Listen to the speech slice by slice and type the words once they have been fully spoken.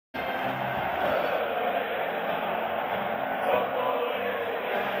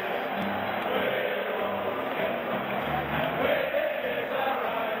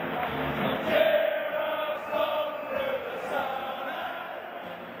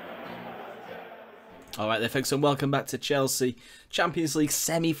Alright there folks, and welcome back to Chelsea Champions League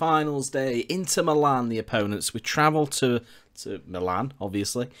semi-finals day. Inter Milan the opponents. We travel to Milan,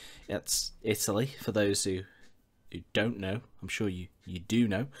 obviously. It's Italy, for those who don't know. I'm sure you do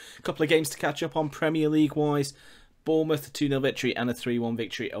know. A couple of games to catch up on Premier League wise. Bournemouth a 2-0 victory and a 3-1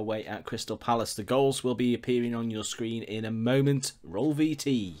 victory away at Crystal Palace. The goals will be appearing on your screen in a moment. Roll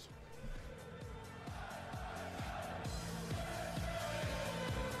VT.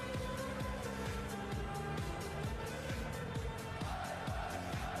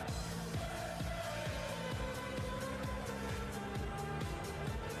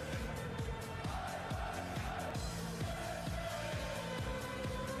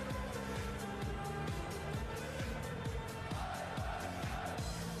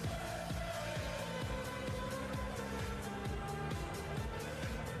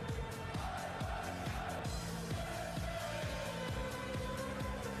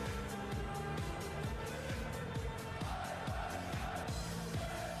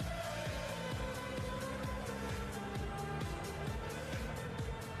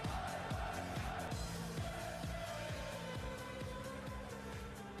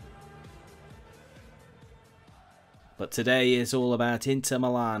 But today is all about Inter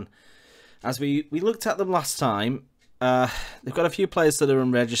Milan. As we looked at them last time, they've got a few players that are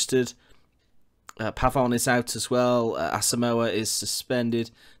unregistered. Pavon is out as well. Asamoah is suspended.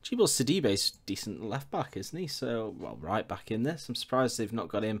 Djibril Sidibe's decent left back, isn't he? So, well, right back in this. I'm surprised they've not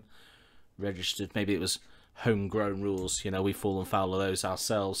got him registered. Maybe it was homegrown rules. You know, we've fallen foul of those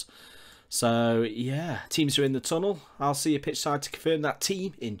ourselves. So, yeah, teams are in the tunnel. I'll see you pitch side to confirm that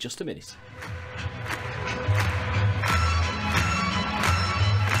team in just a minute.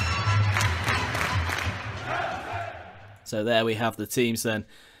 So there we have the teams then.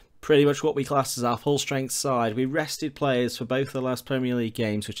 Pretty much what we class as our full strength side. We rested players for both the last Premier League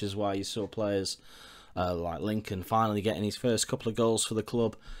games, which is why you saw players like Lincoln finally getting his first couple of goals for the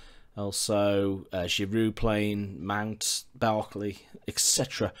club. Also Giroud playing, Mount, Barkley,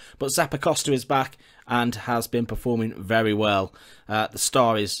 etc. But Zappacosta is back and has been performing very well. The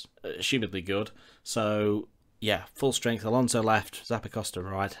star is assumedly good. So yeah, full strength. Alonso left, Zappacosta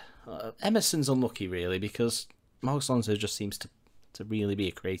right. Emerson's unlucky really because Marcos Alonso just seems to really be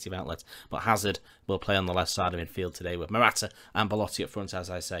a creative outlet. But Hazard will play on the left side of midfield today with Morata and Belotti up front, as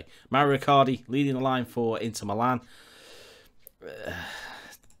I say. Mauro Icardi leading the line for Inter Milan.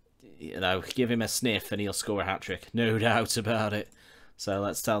 You know, give him a sniff and he'll score a hat-trick. No doubt about it. So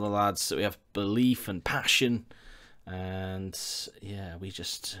let's tell the lads that we have belief and passion. And yeah, we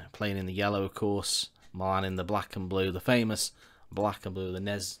just playing in the yellow, of course. Milan in the black and blue. The famous black and blue.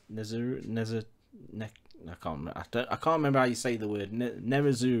 The I can't remember how you say the word.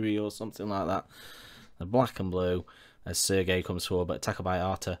 Nerazzurri or something like that. The black and blue as Sergei comes forward, but tackled by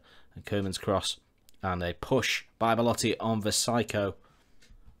Arta and Kerman's cross. And a push by Belotti on Versailles.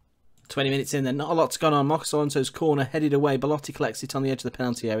 20 minutes in, then not a lot's gone on. Marcos Alonso's corner headed away. Belotti collects it on the edge of the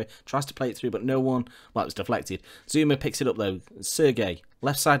penalty area. Tries to play it through, but no one. Well, it was deflected. Zuma picks it up though. Sergei.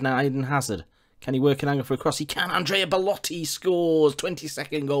 Left side now, Eden Hazard. Can he work an angle for a cross? He can. Andrea Belotti scores.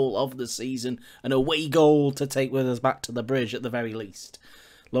 22nd goal of the season. An away goal to take with us back to the bridge at the very least.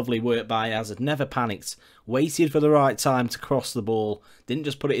 Lovely work by Hazard. Never panicked. Waited for the right time to cross the ball. Didn't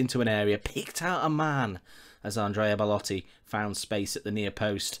just put it into an area. Picked out a man as Andrea Belotti found space at the near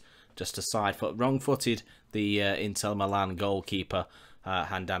post. Just a side foot. Wrong-footed the Inter Milan goalkeeper,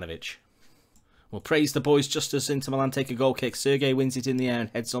 Handanovic. We'll praise the boys just as Inter Milan take a goal kick. Sergei wins it in the air and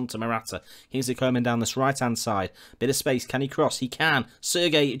heads on to Morata. Here's it coming down this right-hand side. Bit of space. Can he cross? He can.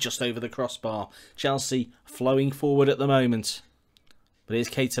 Sergei just over the crossbar. Chelsea flowing forward at the moment. But here's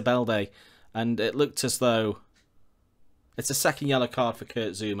Keita Balde. And it looked as though it's a second yellow card for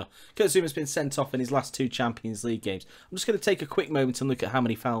Kurt Zouma. Kurt Zouma's been sent off in his last 2 Champions League games. I'm just going to take a quick moment and look at how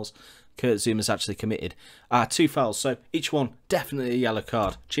many fouls Kurt Zouma's actually committed. 2 fouls, so each one definitely a yellow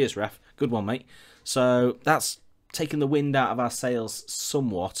card. Cheers, ref. Good one, mate. So that's taken the wind out of our sails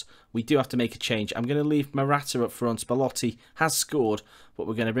somewhat. We do have to make a change. I'm going to leave Morata up front. Belotti has scored, but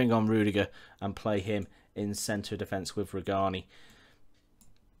we're going to bring on Rudiger and play him in centre defence with Regani.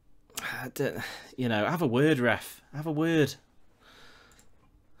 You know, have a word, ref. Have a word.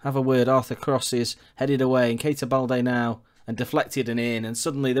 Have a word. Arthur Cross is headed away, and Keita Balde now, and deflected and in, and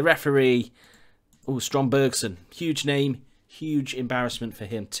suddenly the referee, Strombergson, huge name, huge embarrassment for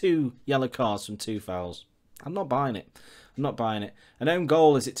him. 2 yellow cards from 2 fouls. I'm not buying it. I'm not buying it. An own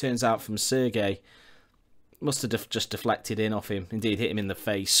goal, as it turns out, from Sergei. Must have just deflected in off him. Indeed, hit him in the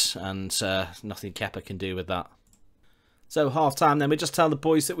face, and nothing Kepa can do with that. So half-time then, we just tell the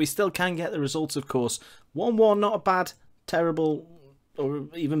boys that we still can get the result, of course. 1-1, not a bad, terrible or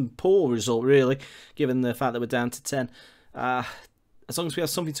even poor result, really, given the fact that we're down to 10. As long as we have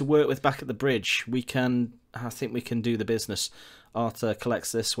something to work with back at the bridge, I think we can do the business. Arthur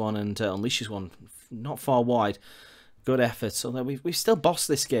collects this one and unleashes one not far wide. Good effort, although we've still bossed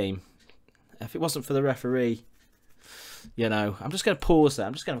this game. If it wasn't for the referee, you know, I'm just going to pause there.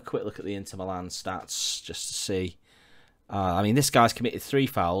 I'm just going to have a quick look at the Inter Milan stats just to see. I mean, this guy's committed 3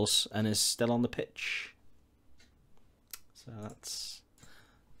 fouls and is still on the pitch. So that's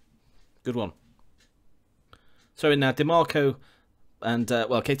a good one. So in now, DiMarco and,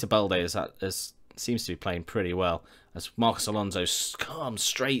 well, Keita Balde seems to be playing pretty well. As Marcos Alonso comes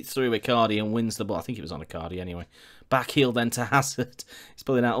straight through Icardi and wins the ball. I think it was on Icardi anyway. Back heel then to Hazard. He's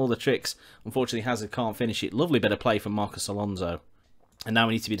pulling out all the tricks. Unfortunately, Hazard can't finish it. Lovely bit of play from Marcos Alonso. And now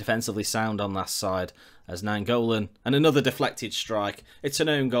we need to be defensively sound on that side as Nainggolan. And another deflected strike. It's an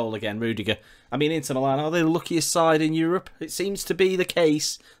own goal again, Rudiger. I mean, Inter Milan, are they the luckiest side in Europe? It seems to be the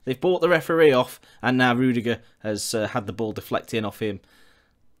case. They've bought the referee off, and now Rudiger has had the ball deflecting off him.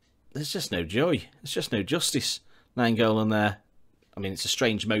 There's just no joy. There's just no justice. Nainggolan there. I mean, it's a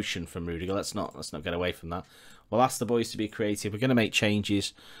strange motion from Rudiger. Let's not get away from that. We'll ask the boys to be creative. We're going to make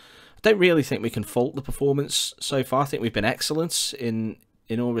changes. I don't really think we can fault the performance so far. I think we've been excellent in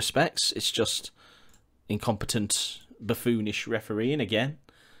all respects. It's just incompetent, buffoonish refereeing again.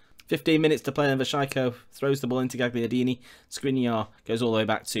 15 minutes to play, and Vashaiko throws the ball into Gagliardini. Skriniar goes all the way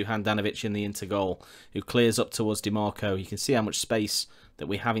back to Handanovic in the Inter goal, who clears up towards DiMarco. You can see how much space that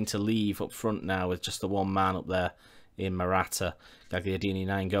we're having to leave up front now with just the one man up there in Morata. Gagliardini,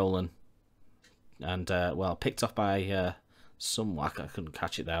 Nainggolan. And, well, picked off by someone. I couldn't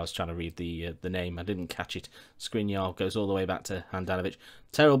catch it there. I was trying to read the name. I didn't catch it. Skriniar goes all the way back to Handanovic.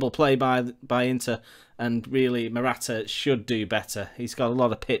 Terrible play by Inter. And really, Morata should do better. He's got a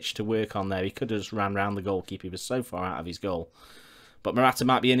lot of pitch to work on there. He could have just ran round the goalkeeper. He was so far out of his goal. But Morata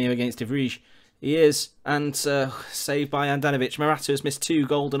might be in here against De Vrij. He is. And saved by Handanovic. Morata has missed 2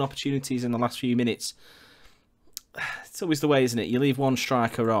 golden opportunities in the last few minutes. It's always the way, isn't it? You leave one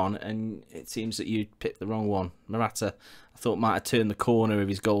striker on and it seems that you pick the wrong one. Morata, I thought, might have turned the corner of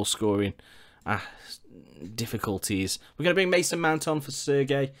his goal scoring difficulties. We're going to bring Mason Mount on for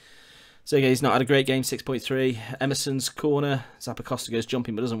Sergei. Sergei's not had a great game, 6.3. Emerson's corner. Zappacosta goes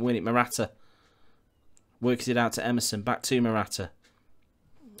jumping but doesn't win it. Morata works it out to Emerson. Back to Morata.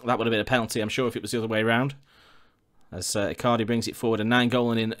 That would have been a penalty, I'm sure, if it was the other way around. As Icardi brings it forward, and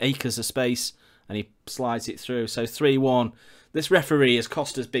Nainggolan in acres of space. And he slides it through. So 3-1. This referee has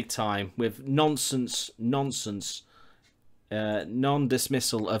cost us big time with nonsense, non-dismissal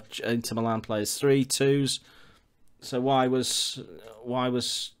of Inter Milan players. 3-2s. So why was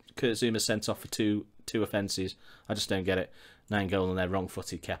Kurt Zouma sent off for two offences? I just don't get it. Nainggolan there,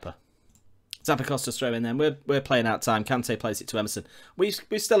 wrong-footed Kepa. Zappacosta's throw in then. We're playing out time. Kante plays it to Emerson. We're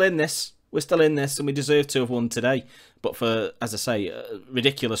still in this. We're still in this, and we deserve to have won today. But for, as I say,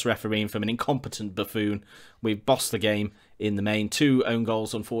 ridiculous refereeing from an incompetent buffoon, we've bossed the game in the main. 2 own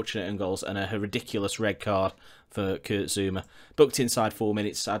goals, unfortunate own goals, and a ridiculous red card for Kurt Zouma. Booked inside 4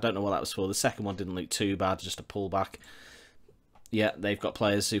 minutes. I don't know what that was for. The second one didn't look too bad, just a pullback. Yeah, they've got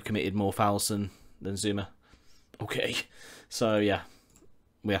players who committed more fouls than Zouma. Okay, so yeah.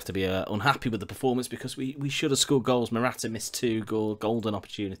 We have to be unhappy with the performance because we should have scored goals. Morata missed 2 golden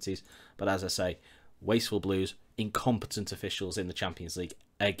opportunities. But as I say, wasteful Blues, incompetent officials in the Champions League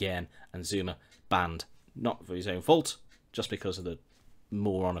again. And Zouma banned. Not for his own fault, just because of the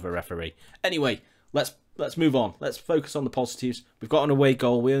moron of a referee. Anyway, let's move on. Let's focus on the positives. We've got an away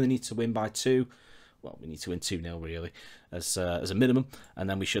goal. We only need to win by 2. Well, we need to win 2-0 really, as a minimum, and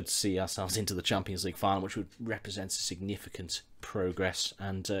then we should see ourselves into the Champions League final, which would represent a significant progress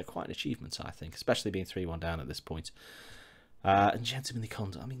and quite an achievement, I think, especially being 3-1 down at this point. And gentlemanly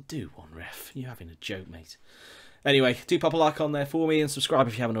conduct, I mean, do one, ref. You're having a joke, mate. Anyway, do pop a like on there for me and subscribe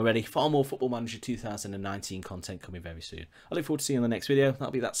if you haven't already. Far more Football Manager 2019 content coming very soon. I look forward to seeing you in the next video.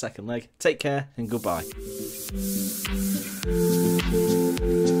 That'll be that second leg. Take care and goodbye.